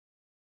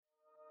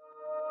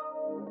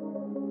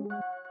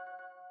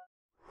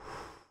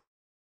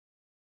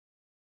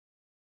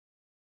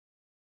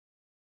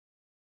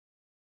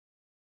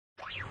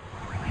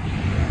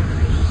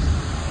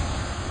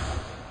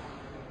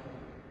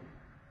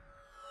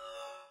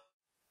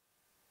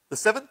The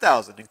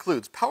 7000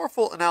 includes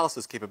powerful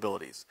analysis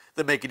capabilities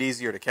that make it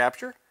easier to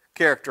capture,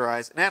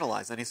 characterize, and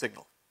analyze any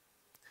signal.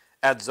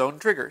 Add zone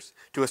triggers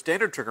to a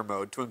standard trigger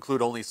mode to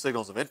include only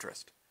signals of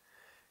interest.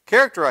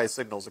 Characterize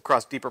signals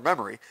across deeper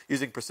memory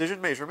using precision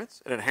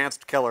measurements and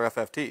enhanced Keller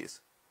FFTs.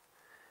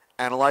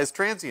 Analyze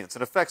transients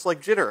and effects like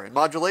jitter and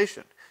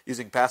modulation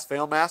using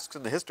PassFail masks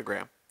and the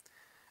histogram.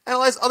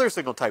 Analyze other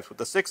signal types with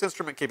the 6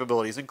 instrument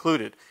capabilities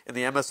included in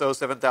the MSO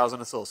 7000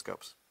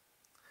 oscilloscopes.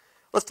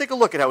 Let's take a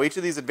look at how each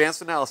of these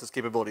advanced analysis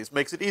capabilities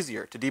makes it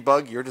easier to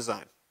debug your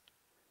design.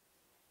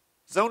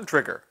 Zone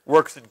trigger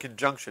works in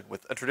conjunction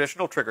with a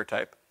traditional trigger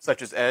type,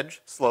 such as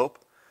edge,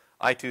 slope,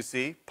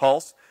 I2C,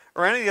 pulse,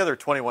 or any of the other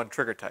 21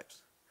 trigger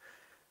types.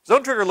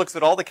 Zone trigger looks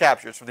at all the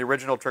captures from the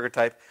original trigger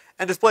type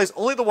and displays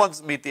only the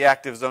ones that meet the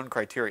active zone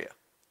criteria.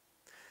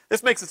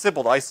 This makes it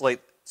simple to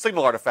isolate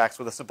signal artifacts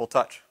with a simple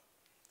touch.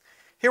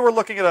 Here we're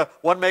looking at a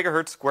 1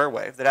 MHz square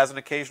wave that has an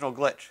occasional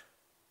glitch.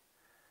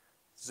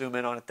 Zoom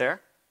in on it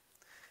there.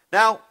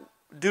 Now,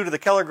 due to the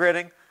Keller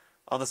gridding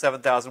on the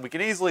 7000, we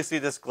can easily see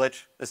this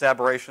glitch, this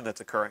aberration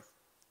that's occurring.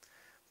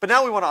 But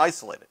now we want to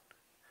isolate it.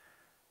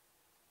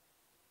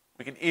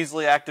 We can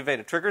easily activate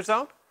a trigger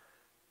zone.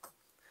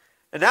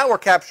 And now we're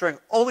capturing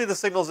only the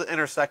signals that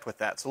intersect with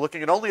that. So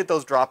looking only at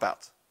those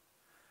dropouts.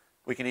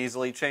 We can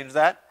easily change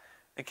that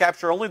and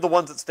capture only the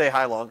ones that stay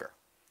high longer.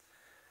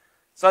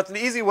 So that's an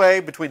easy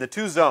way between the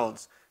two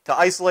zones to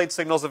isolate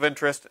signals of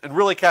interest and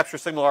really capture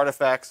signal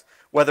artifacts,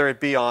 whether it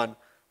be on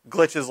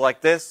glitches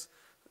like this,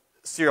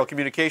 serial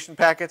communication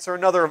packets, or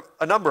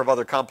a number of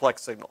other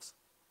complex signals.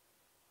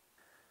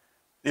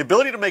 The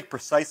ability to make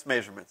precise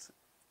measurements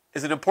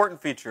is an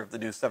important feature of the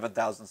new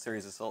 7000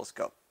 series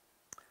oscilloscope.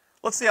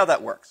 Let's see how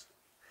that works.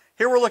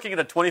 Here we're looking at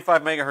a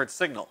 25 MHz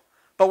signal,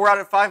 but we're out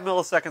at 5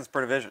 milliseconds per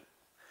division.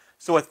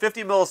 So with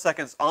 50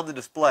 milliseconds on the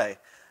display,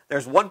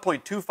 there's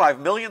 1.25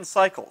 million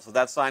cycles of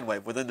that sine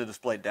wave within the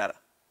displayed data.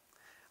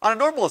 On a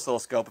normal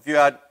oscilloscope, if you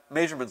had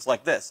measurements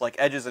like this, like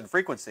edges and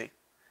frequency,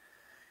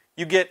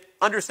 you get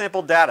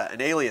undersampled data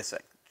and aliasing,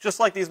 just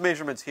like these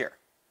measurements here.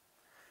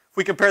 If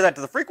we compare that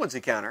to the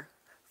frequency counter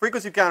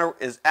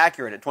is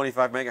accurate at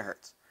 25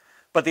 MHz.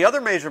 But the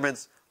other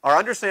measurements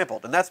are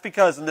undersampled, and that's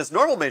because in this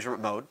normal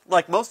measurement mode,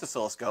 like most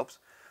oscilloscopes,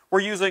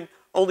 we're using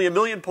only 1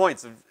 million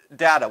points of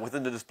data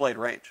within the displayed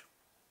range.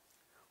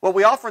 What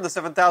we offer in the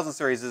 7000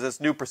 series is this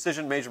new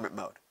precision measurement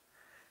mode.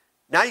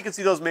 Now you can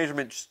see those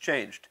measurements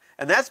changed,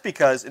 and that's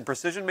because in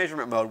precision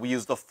measurement mode we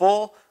use the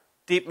full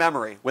deep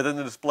memory within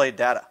the displayed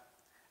data.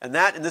 And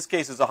that, in this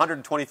case, is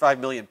 125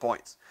 million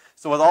points.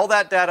 So with all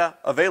that data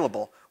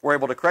available, we're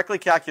able to correctly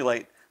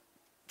calculate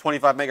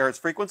 25 MHz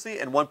frequency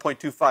and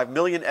 1.25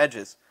 million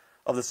edges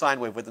of the sine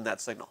wave within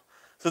that signal.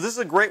 So this is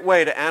a great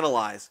way to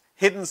analyze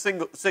hidden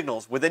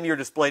signals within your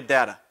displayed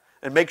data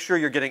and make sure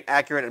you're getting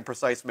accurate and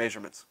precise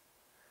measurements.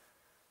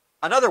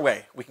 Another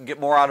way we can get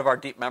more out of our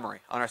deep memory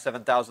on our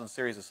 7000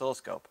 series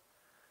oscilloscope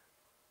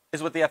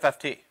is with the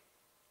FFT.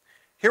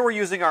 Here we're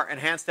using our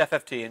enhanced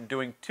FFT and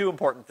doing two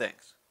important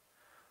things.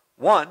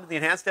 One, the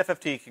enhanced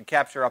FFT can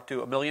capture up to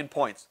 1 million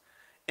points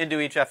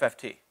into each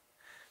FFT.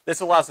 This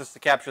allows us to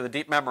capture the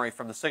deep memory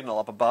from the signal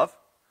up above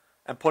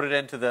and put it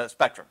into the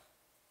spectrum.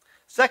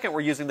 Second, we're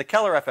using the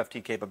Keller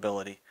FFT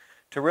capability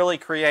to really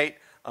create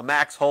a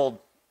max hold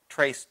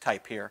trace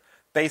type here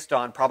based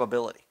on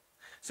probability.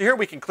 So here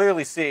we can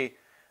clearly see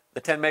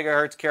the 10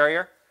 MHz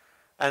carrier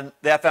and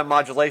the FM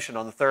modulation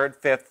on the 3rd,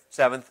 5th,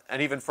 7th,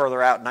 and even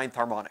further out, 9th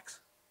harmonics.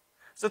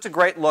 So it's a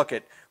great look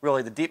at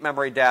really the deep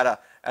memory data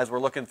as we're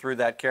looking through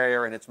that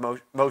carrier and its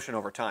motion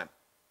over time,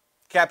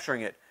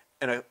 capturing it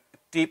in a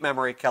deep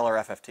memory Keller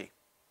FFT.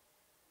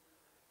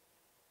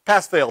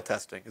 Pass-fail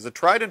testing is a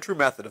tried and true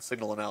method of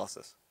signal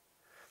analysis.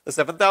 The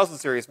 7000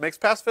 series makes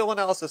pass-fail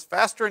analysis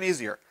faster and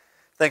easier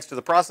thanks to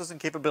the processing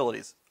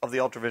capabilities of the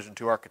UltraVision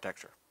 2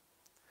 architecture.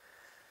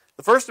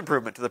 The first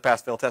improvement to the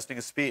pass-fail testing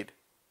is speed.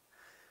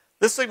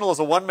 This signal is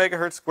a 1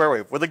 MHz square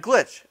wave with a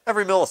glitch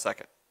every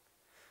millisecond.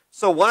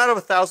 So 1 out of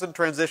 1,000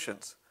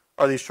 transitions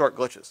are these short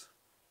glitches.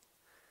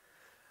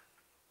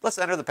 Let's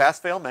enter the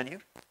pass-fail menu.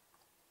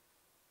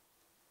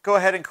 Go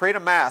ahead and create a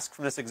mask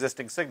from this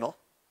existing signal.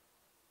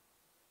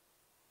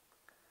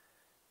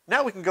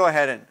 Now we can go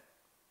ahead and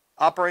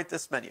operate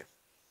this menu.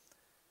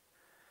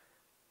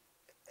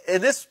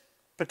 In this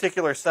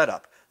particular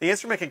setup, the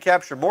instrument can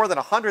capture more than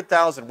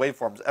 100,000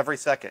 waveforms every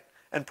second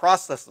and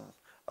process them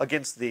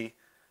against the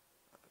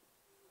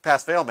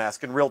pass-fail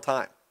mask in real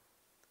time.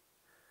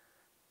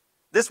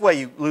 This way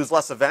you lose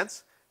less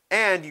events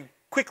and you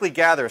quickly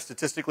gather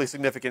statistically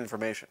significant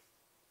information.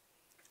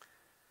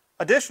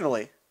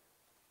 Additionally,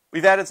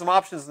 we've added some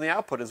options in the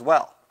output as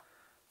well.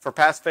 For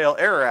pass-fail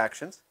error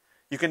actions,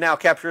 you can now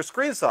capture a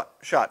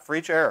screenshot for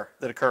each error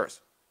that occurs.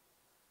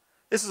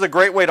 This is a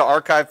great way to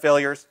archive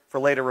failures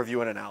for later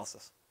review and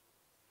analysis.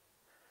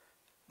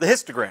 The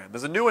histogram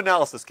is a new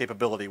analysis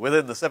capability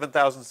within the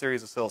 7000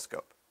 series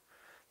oscilloscope.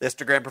 The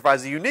histogram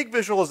provides a unique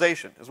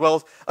visualization as well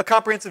as a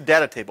comprehensive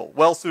data table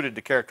well suited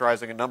to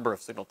characterizing a number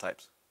of signal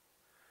types.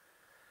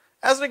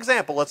 As an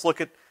example, let's look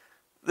at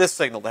this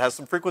signal that has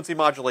some frequency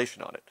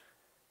modulation on it.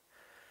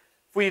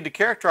 If we need to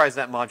characterize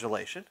that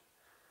modulation,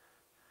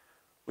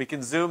 we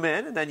can zoom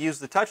in and then use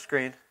the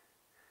touchscreen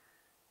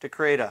to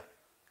create an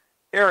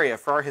area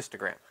for our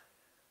histogram.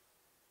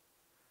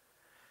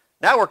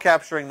 Now we're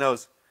capturing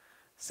those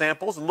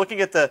samples and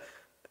looking at the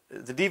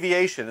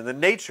deviation and the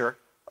nature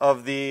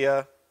of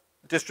the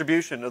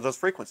distribution of those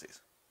frequencies.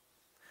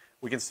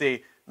 We can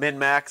see min,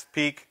 max,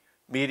 peak,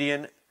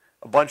 median,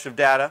 a bunch of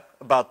data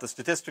about the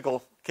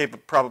statistical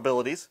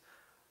probabilities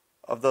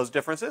of those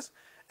differences,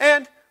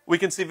 and we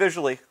can see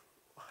visually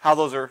how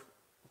those are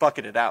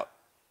bucketed out.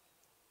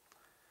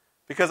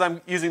 Because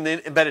I'm using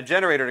the embedded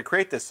generator to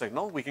create this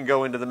signal, we can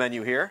go into the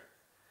menu here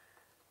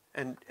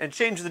and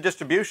change the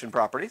distribution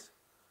properties.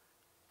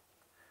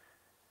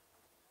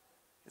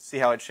 See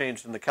how it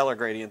changed in the color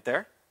gradient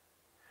there.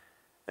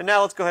 And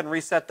now let's go ahead and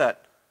reset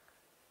that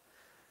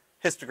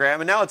histogram,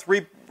 and now it's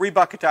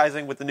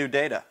rebucketizing with the new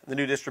data, the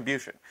new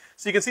distribution.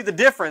 So you can see the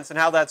difference in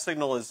how that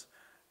signal is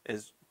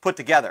put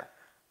together.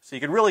 So you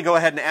can really go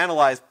ahead and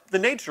analyze the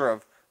nature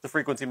of the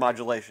frequency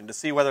modulation to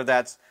see whether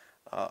that's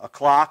a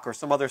clock or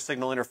some other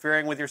signal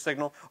interfering with your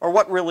signal, or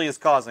what really is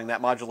causing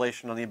that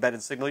modulation on the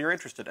embedded signal you're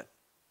interested in.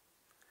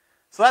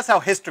 So that's how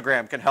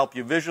histogram can help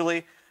you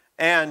visually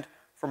and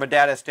from a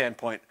data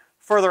standpoint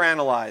further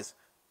analyze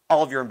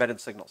all of your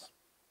embedded signals.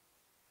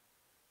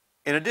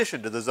 In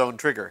addition to the zone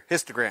trigger,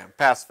 histogram,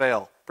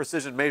 pass-fail,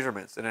 precision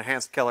measurements, and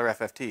enhanced Keller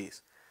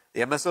FFTs,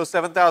 the MSO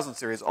 7000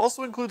 series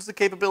also includes the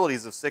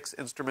capabilities of 6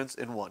 instruments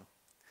in one.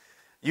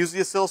 Use the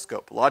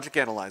oscilloscope, logic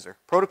analyzer,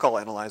 protocol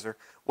analyzer,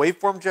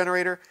 waveform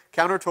generator,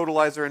 counter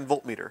totalizer, and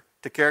voltmeter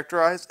to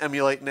characterize,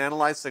 emulate, and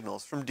analyze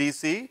signals from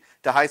DC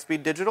to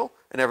high-speed digital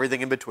and everything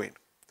in between.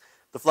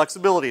 The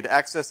flexibility to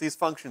access these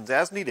functions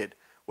as needed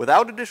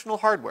without additional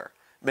hardware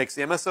makes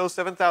the MSO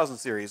 7000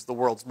 series the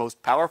world's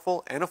most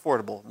powerful and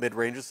affordable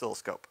mid-range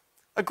oscilloscope.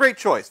 A great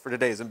choice for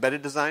today's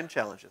embedded design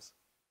challenges.